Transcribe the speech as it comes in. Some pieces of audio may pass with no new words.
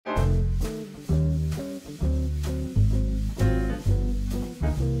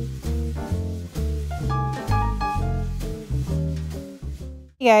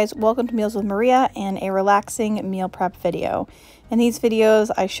Hey guys, welcome to Meals with Maria and a relaxing meal prep video. In these videos,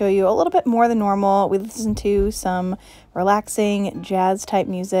 I show you a little bit more than normal. We listen to some relaxing jazz type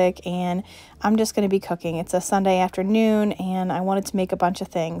music and I'm just going to be cooking. It's a Sunday afternoon and I wanted to make a bunch of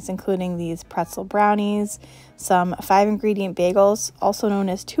things, including these pretzel brownies, some 5-ingredient bagels, also known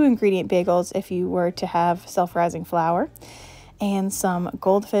as 2-ingredient bagels if you were to have self-rising flour, and some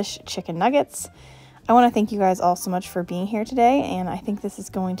goldfish chicken nuggets. I want to thank you guys all so much for being here today, and I think this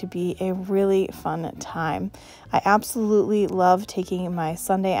is going to be a really fun time. I absolutely love taking my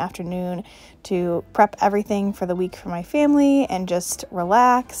Sunday afternoon to prep everything for the week for my family and just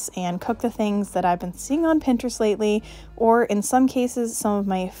relax and cook the things that I've been seeing on Pinterest lately, or in some cases, some of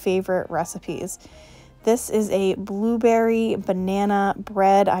my favorite recipes. This is a blueberry banana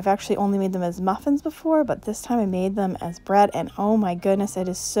bread. I've actually only made them as muffins before, but this time I made them as bread, and oh my goodness, it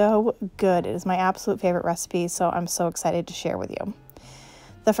is so good. It is my absolute favorite recipe, so I'm so excited to share with you.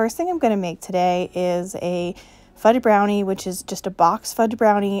 The first thing I'm going to make today is a fudge brownie, which is just a box fudge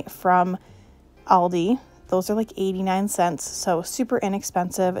brownie from Aldi. Those are like 89 cents, so super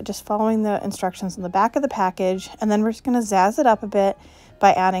inexpensive. Just following the instructions on the back of the package, and then we're just going to zazz it up a bit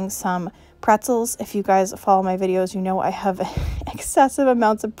by adding some pretzels. If you guys follow my videos, you know I have excessive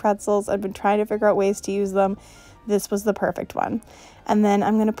amounts of pretzels. I've been trying to figure out ways to use them. This was the perfect one. And then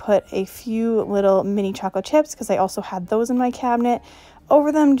I'm going to put a few little mini chocolate chips, because I also had those in my cabinet,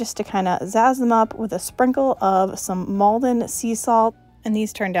 over them just to kind of zazz them up with a sprinkle of some Malden sea salt. And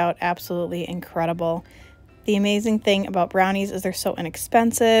these turned out absolutely incredible. The amazing thing about brownies is they're so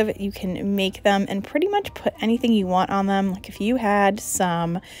inexpensive. You can make them and pretty much put anything you want on them. Like if you had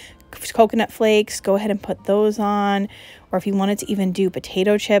some coconut flakes, go ahead and put those on, or if you wanted to even do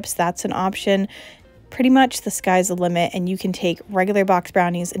potato chips, that's an option. Pretty much the sky's the limit, and you can take regular box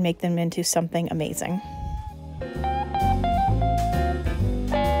brownies and make them into something amazing.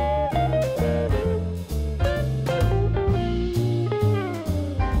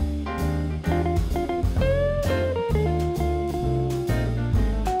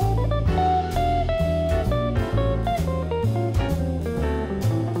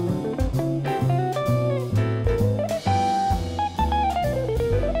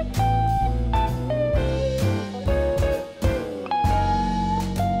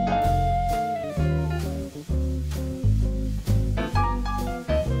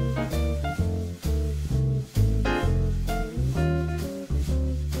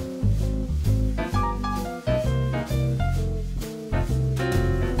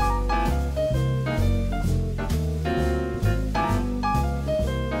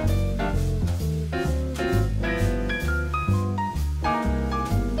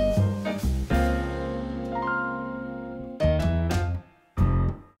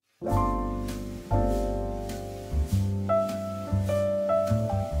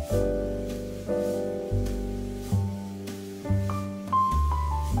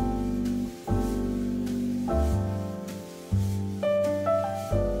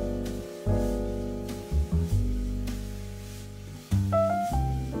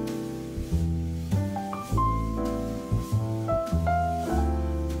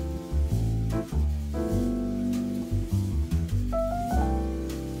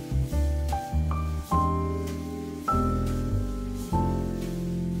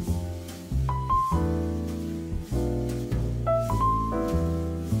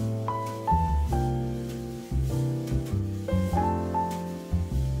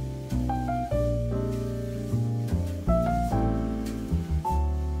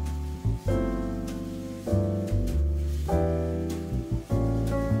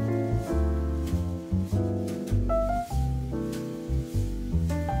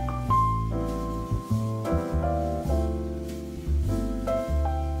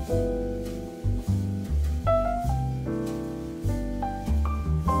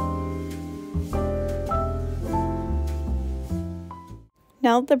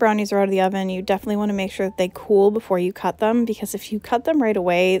 Now that the brownies are out of the oven, you definitely want to make sure that they cool before you cut them, because if you cut them right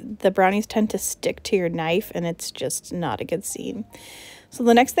away, the brownies tend to stick to your knife and it's just not a good scene. So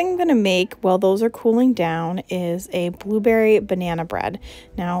the next thing I'm going to make while those are cooling down is a blueberry banana bread.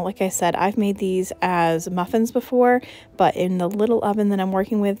 Now, like I said, I've made these as muffins before, but in the little oven that I'm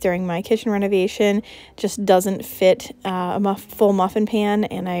working with during my kitchen renovation, just doesn't fit a full muffin pan,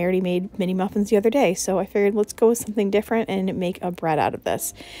 and I already made mini muffins the other day, so I figured let's go with something different and make a bread out of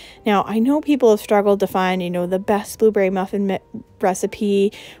this. Now, I know people have struggled to find, the best blueberry muffin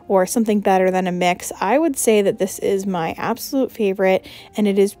recipe or something better than a mix. I would say that this is my absolute favorite, and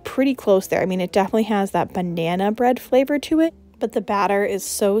it is pretty close there. I mean, it definitely has that banana bread flavor to it, but the batter is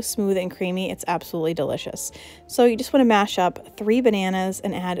so smooth and creamy, it's absolutely delicious. So you just want to mash up 3 bananas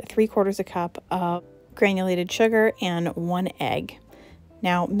and add 3/4 cup of granulated sugar and 1 egg.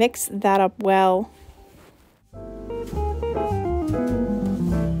 Now mix that up well.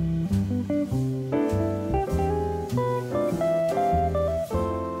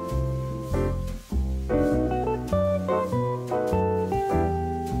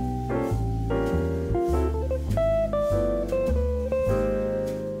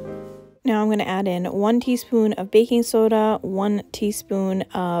 Now I'm going to add in 1 teaspoon of baking soda, 1 teaspoon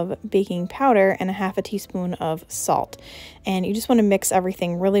of baking powder, and 1/2 teaspoon of salt. And you just want to mix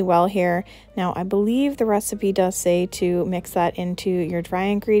everything really well here. Now I believe the recipe does say to mix that into your dry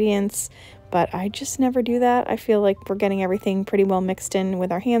ingredients, but I just never do that. I feel like we're getting everything pretty well mixed in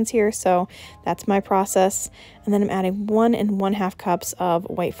with our hands here, so that's my process. And then I'm adding 1 1/2 cups of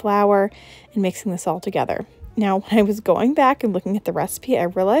white flour and mixing this all together. Now, when I was going back and looking at the recipe, I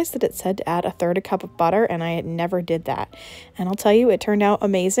realized that it said to add 1/3 cup of butter, and I never did that. And I'll tell you, it turned out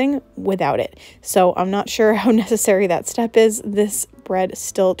amazing without it. So I'm not sure how necessary that step is. This bread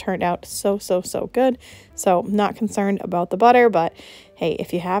still turned out so good. So I'm not concerned about the butter, but hey,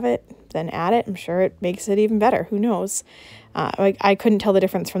 if you have it, then add it. I'm sure it makes it even better. Who knows? I couldn't tell the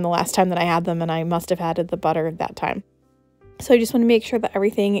difference from the last time that I had them, and I must have added the butter that time. So I just want to make sure that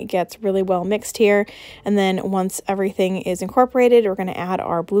everything gets really well mixed here. And then once everything is incorporated, we're going to add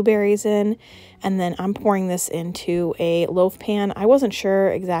our blueberries in. And then I'm pouring this into a loaf pan. I wasn't sure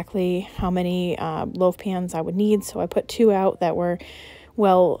exactly how many loaf pans I would need, so I put 2 out that were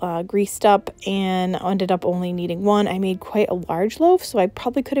well greased up and ended up only needing 1. I made quite a large loaf, so I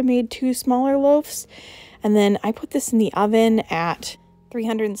probably could have made 2 smaller loaves. And then I put this in the oven at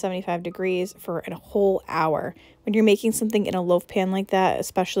 375 degrees for a whole hour. When you're making something in a loaf pan like that,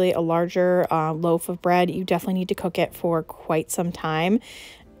 especially a larger loaf of bread, you definitely need to cook it for quite some time.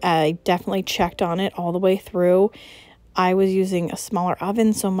 I definitely checked on it all the way through. I was using a smaller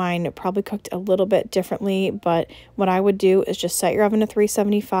oven, so mine probably cooked a little bit differently, but what I would do is just set your oven to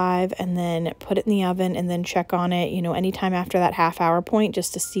 375 and then put it in the oven and then check on it, you know, anytime after that half-hour point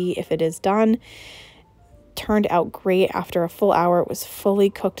just to see if it is done. Turned out great. After a full hour, it was fully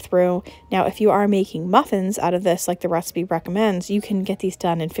cooked through. Now, if you are making muffins out of this, like the recipe recommends, you can get these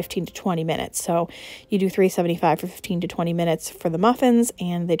done in 15 to 20 minutes. So you do 375 for 15 to 20 minutes for the muffins,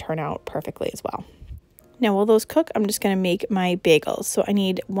 and they turn out perfectly as well. Now, while those cook, I'm just going to make my bagels. So I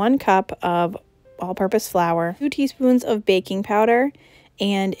need 1 cup of all-purpose flour, 2 teaspoons of baking powder,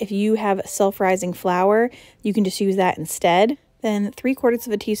 and if you have self-rising flour, you can just use that instead. Then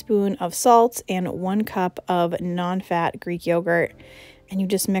 3/4 teaspoon of salt and 1 cup of non-fat Greek yogurt, and you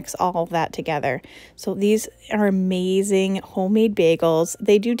just mix all of that together. So these are amazing homemade bagels.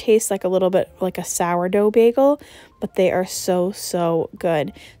 They do taste like a little bit like a sourdough bagel, but they are so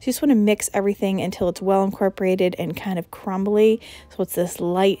good. So you just want to mix everything until it's well incorporated and kind of crumbly. So it's this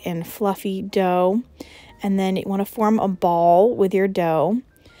light and fluffy dough. And then you want to form a ball with your dough.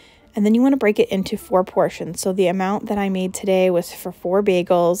 And then you want to break it into 4 portions. So the amount that I made today was for 4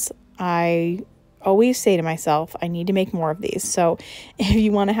 bagels. I always say to myself, I need to make more of these. So if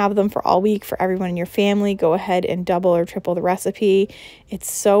you want to have them for all week for everyone in your family, go ahead and double or triple the recipe.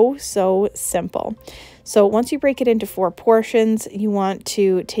 It's so simple. So once you break it into 4 portions, you want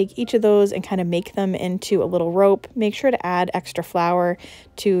to take each of those and kind of make them into a little rope. Make sure to add extra flour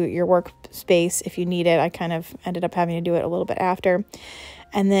to your workspace if you need it. I kind of ended up having to do it a little bit after.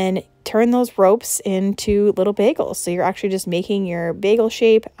 And then turn those ropes into little bagels. So you're actually just making your bagel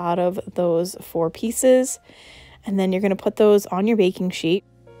shape out of those 4 pieces. And then you're going to put those on your baking sheet.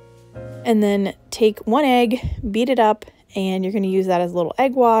 And then take 1 egg, beat it up, and you're going to use that as a little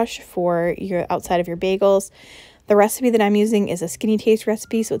egg wash for your outside of your bagels. The recipe that I'm using is a skinny taste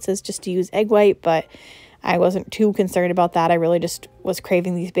recipe, so it says just to use egg white, but I wasn't too concerned about that. I really just was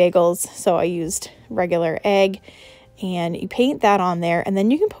craving these bagels, so I used regular egg. And you paint that on there, and then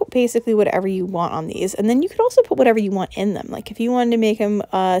you can put basically whatever you want on these. And then you could also put whatever you want in them. Like if you wanted to make them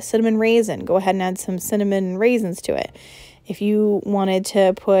cinnamon raisin, go ahead and add some cinnamon raisins to it. If you wanted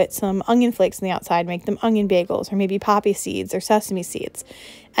to put some onion flakes on the outside, make them onion bagels, or maybe poppy seeds or sesame seeds.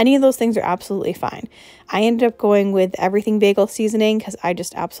 Any of those things are absolutely fine. I ended up going with everything bagel seasoning because I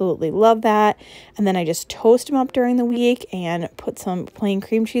just absolutely love that. And then I just toast them up during the week and put some plain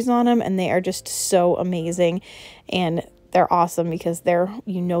cream cheese on them, and they are just so amazing. And they're awesome because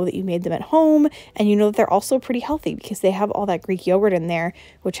you know that you made them at home, and you know that they're also pretty healthy because they have all that Greek yogurt in there,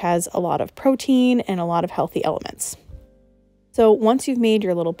 which has a lot of protein and a lot of healthy elements. So once you've made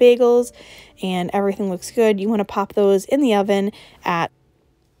your little bagels and everything looks good, you want to pop those in the oven at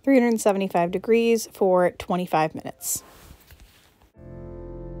 375 degrees for 25 minutes.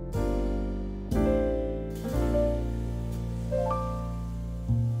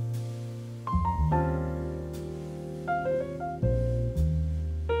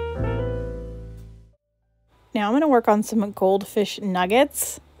 Now I'm going to work on some goldfish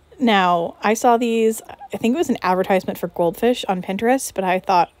nuggets. Now, I saw these, I think it was an advertisement for goldfish on Pinterest, but I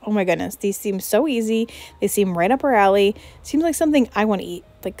thought, oh my goodness, these seem so easy. They seem right up our alley. Seems like something I want to eat,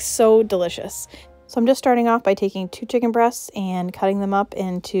 like so delicious. So I'm just starting off by taking 2 chicken breasts and cutting them up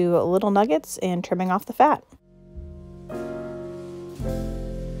into little nuggets and trimming off the fat.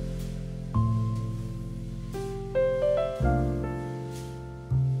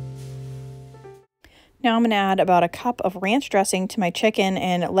 Now I'm going to add about a cup of ranch dressing to my chicken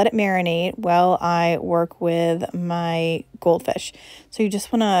and let it marinate while I work with my goldfish. So you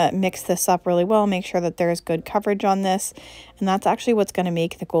just want to mix this up really well, make sure that there's good coverage on this. And that's actually what's going to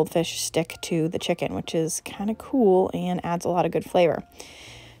make the goldfish stick to the chicken, which is kind of cool and adds a lot of good flavor.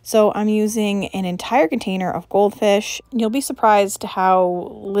 So I'm using an entire container of goldfish. You'll be surprised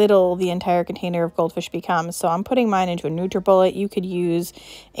how little the entire container of goldfish becomes. So I'm putting mine into a NutriBullet. You could use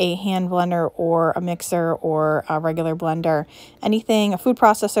a hand blender or a mixer or a regular blender, anything, a food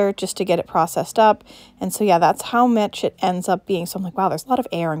processor, just to get it processed up. And so yeah, that's how much it ends up being. So I'm like, wow, there's a lot of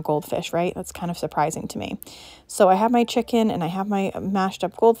air in goldfish, right? That's kind of surprising to me. So I have my chicken and I have my mashed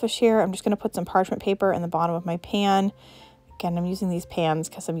up goldfish here. I'm just going to put some parchment paper in the bottom of my pan. Again, I'm using these pans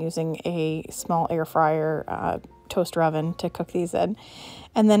because I'm using a small air fryer toaster oven to cook these in.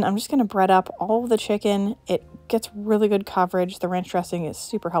 And then I'm just going to bread up all of the chicken. It gets really good coverage. The ranch dressing is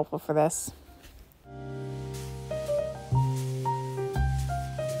super helpful for this.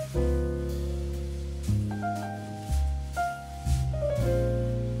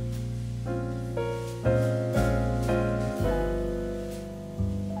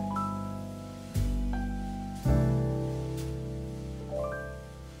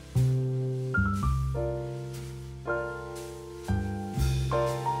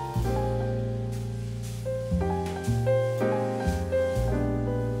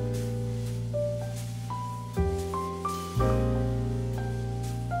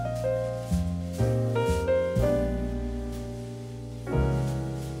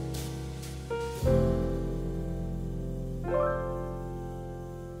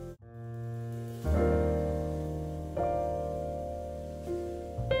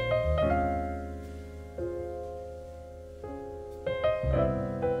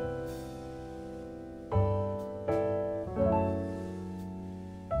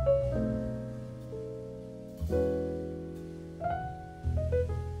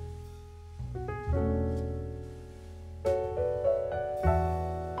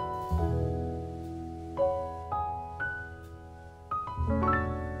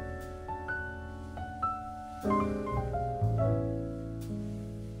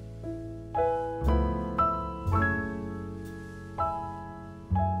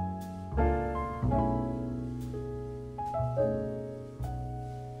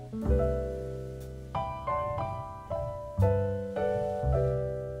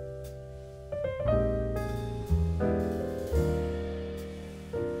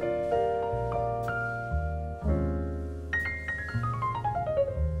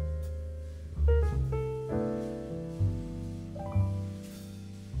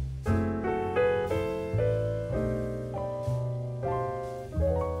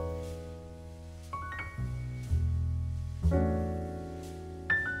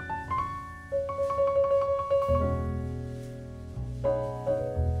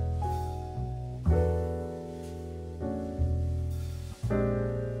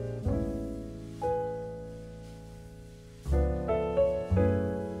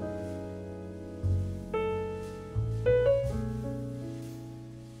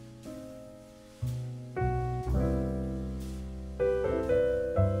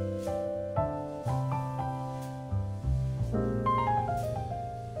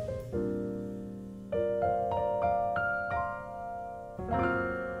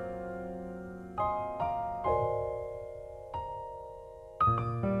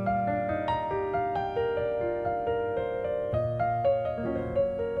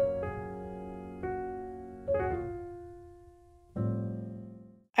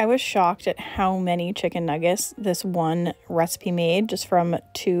 I was shocked at how many chicken nuggets this one recipe made just from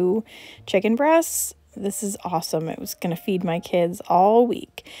 2 chicken breasts. This is awesome. It was going to feed my kids all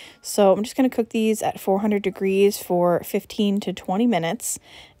week. So I'm just going to cook these at 400 degrees for 15 to 20 minutes,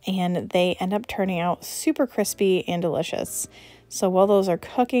 and they end up turning out super crispy and delicious. So while those are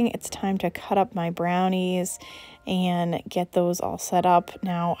cooking, it's time to cut up my brownies and get those all set up.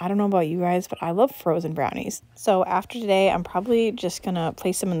 Now, I don't know about you guys, but I love frozen brownies. So after today, I'm probably just gonna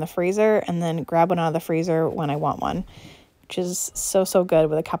place them in the freezer and then grab one out of the freezer when I want one, which is so good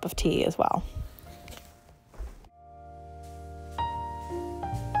with a cup of tea as well.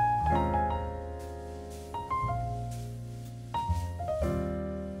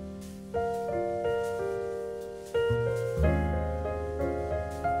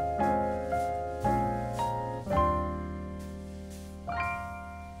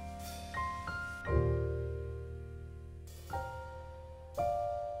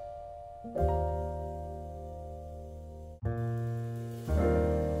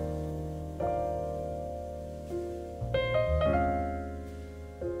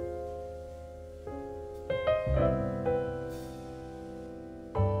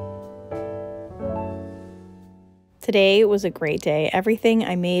 Today was a great day. Everything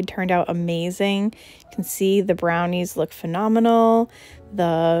I made turned out amazing. You can see the brownies look phenomenal.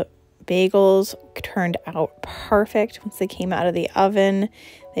 The bagels turned out perfect once they came out of the oven.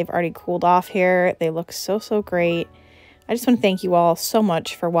 They've already cooled off here. They look so, so great. I just want to thank you all so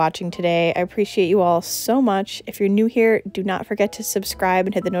much for watching today. I appreciate you all so much. If you're new here, do not forget to subscribe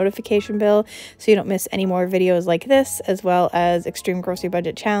and hit the notification bell so you don't miss any more videos like this, as well as extreme grocery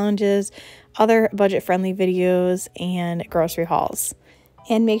budget challenges, other budget-friendly videos, and grocery hauls.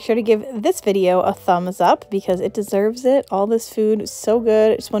 And make sure to give this video a thumbs up because it deserves it. All this food is so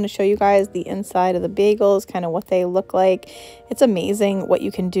good. I just want to show you guys the inside of the bagels, kind of what they look like. It's amazing what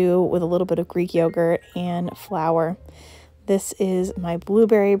you can do with a little bit of Greek yogurt and flour. This is my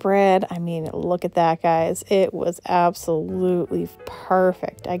blueberry bread. I mean, look at that, guys. It was absolutely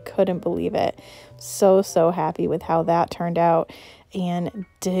perfect. I couldn't believe it. So, so happy with how that turned out. And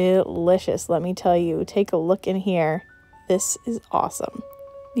delicious, let me tell you. Take a look in here. This is awesome.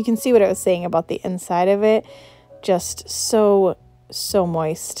 You can see what I was saying about the inside of it. Just so, so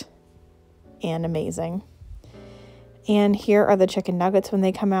moist and amazing. And here are the chicken nuggets when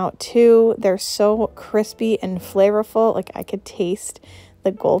they come out too. They're so crispy and flavorful. Like, I could taste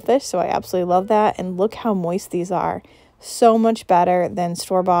the goldfish, so I absolutely love that. And look how moist these are. So much better than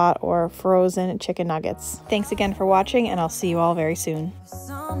store-bought or frozen chicken nuggets. Thanks again for watching, and I'll see you all very soon.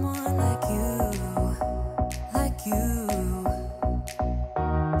 Someone like you.